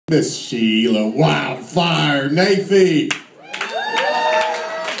Miss Sheila Wildfire Naifeh.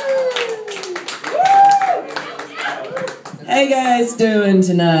 Hey guys, doing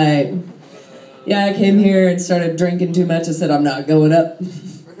tonight? Yeah, I came here and started drinking too much. I said I'm not going up.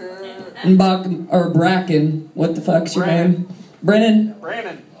 And Bracken, what the fuck's your name? Brennan.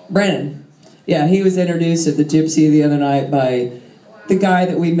 Yeah, he was introduced at the Gypsy the other night by the guy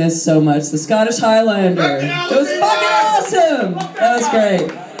that we miss so much, the Scottish Highlander. It was fucking awesome. That was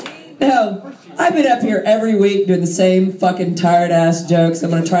great. Now, I've been up here every week doing the same fucking tired-ass jokes.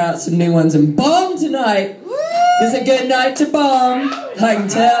 I'm going to try out some new ones and bomb tonight. It's a good night to bomb. I can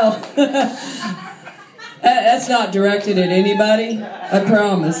tell. That's not directed at anybody. I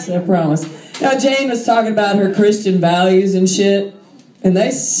promise. Now, Jane was talking about her Christian values and shit, and they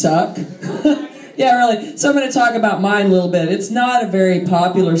suck. Yeah, really. So I'm going to talk about mine a little bit. It's not a very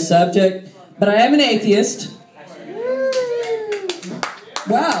popular subject, but I am an atheist.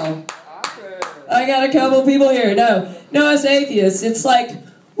 Wow. I got a couple people here. No, as atheists, it's like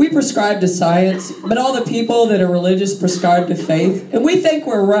we prescribe to science, but all the people that are religious prescribe to faith, and we think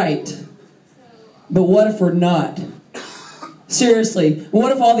we're right. But what if we're not? Seriously,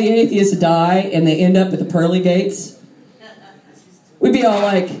 what if all the atheists die and they end up at the pearly gates? We'd be all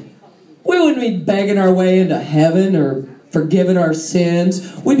like, we wouldn't be begging our way into heaven or forgiving our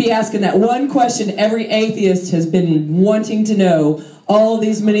sins. We'd be asking that one question every atheist has been wanting to know all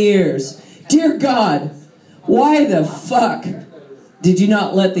these many years. Dear God, why the fuck did you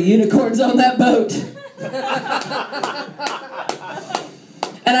not let the unicorns on that boat?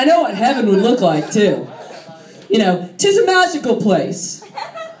 And I know what heaven would look like, too. You know, 'tis a magical place.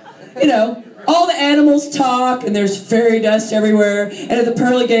 You know, all the animals talk, and there's fairy dust everywhere. And at the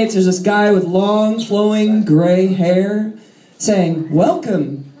pearly gates, there's this guy with long, flowing, gray hair saying,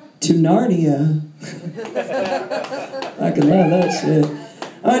 "Welcome to Narnia." I can love that shit.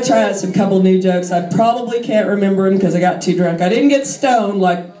 I'm going to try out some couple new jokes. I probably can't remember them because I got too drunk. I didn't get stoned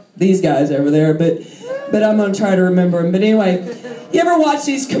like these guys over there, but I'm going to try to remember them. But anyway, you ever watch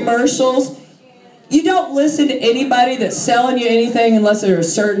these commercials? You don't listen to anybody that's selling you anything unless they're a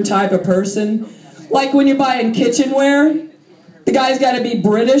certain type of person. Like when you're buying kitchenware, the guy's got to be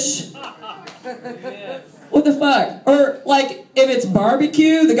British. What the fuck? Or like if it's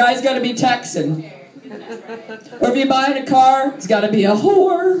barbecue, the guy's got to be Texan. Or if you're buying a car, it's got to be a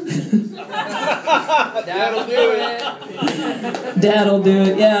whore. That'll do it. Dad'll do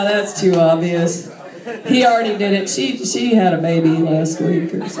it. Yeah, that's too obvious. He already did it. She had a baby last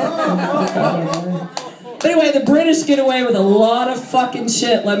week or something. But anyway, the British get away with a lot of fucking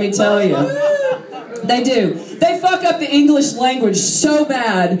shit, let me tell you. They do. They fuck up the English language so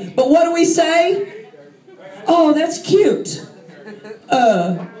bad. But what do we say? Oh, that's cute.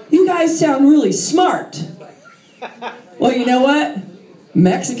 You guys sound really smart. Well, you know what?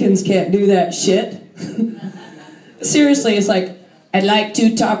 Mexicans can't do that shit. Seriously, it's like, I'd like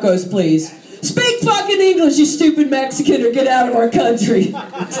 2 tacos, please. Speak fucking English, you stupid Mexican, or get out of our country.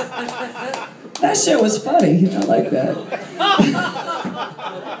 That shit was funny. I like that.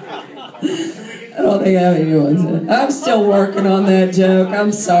 I don't think I have any new ones. I'm still working on that joke.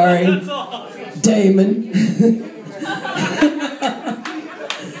 I'm sorry. Damon.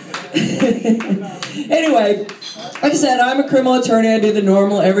 Anyway, like I said, I'm a criminal attorney. I do the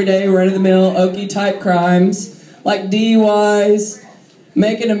normal, everyday, run-of-the-mill, Okie type crimes, like DUIs,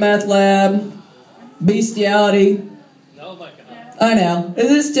 making a meth lab, bestiality. Oh my God. I know.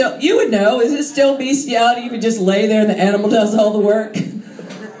 Is it still, you would know, is it still bestiality? You would just lay there and the animal does all the work?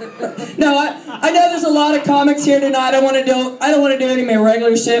 No, I know there's a lot of comics here tonight. I don't want to do any of my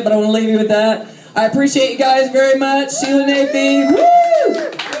regular shit, but I want to leave you with that. I appreciate you guys very much. Sheila Naifeh. Woo!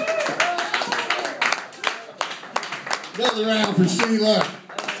 Another round for Sheila.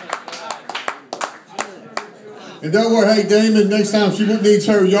 And don't worry, hey Damon, next time she needs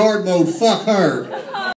her yard mowed, fuck her.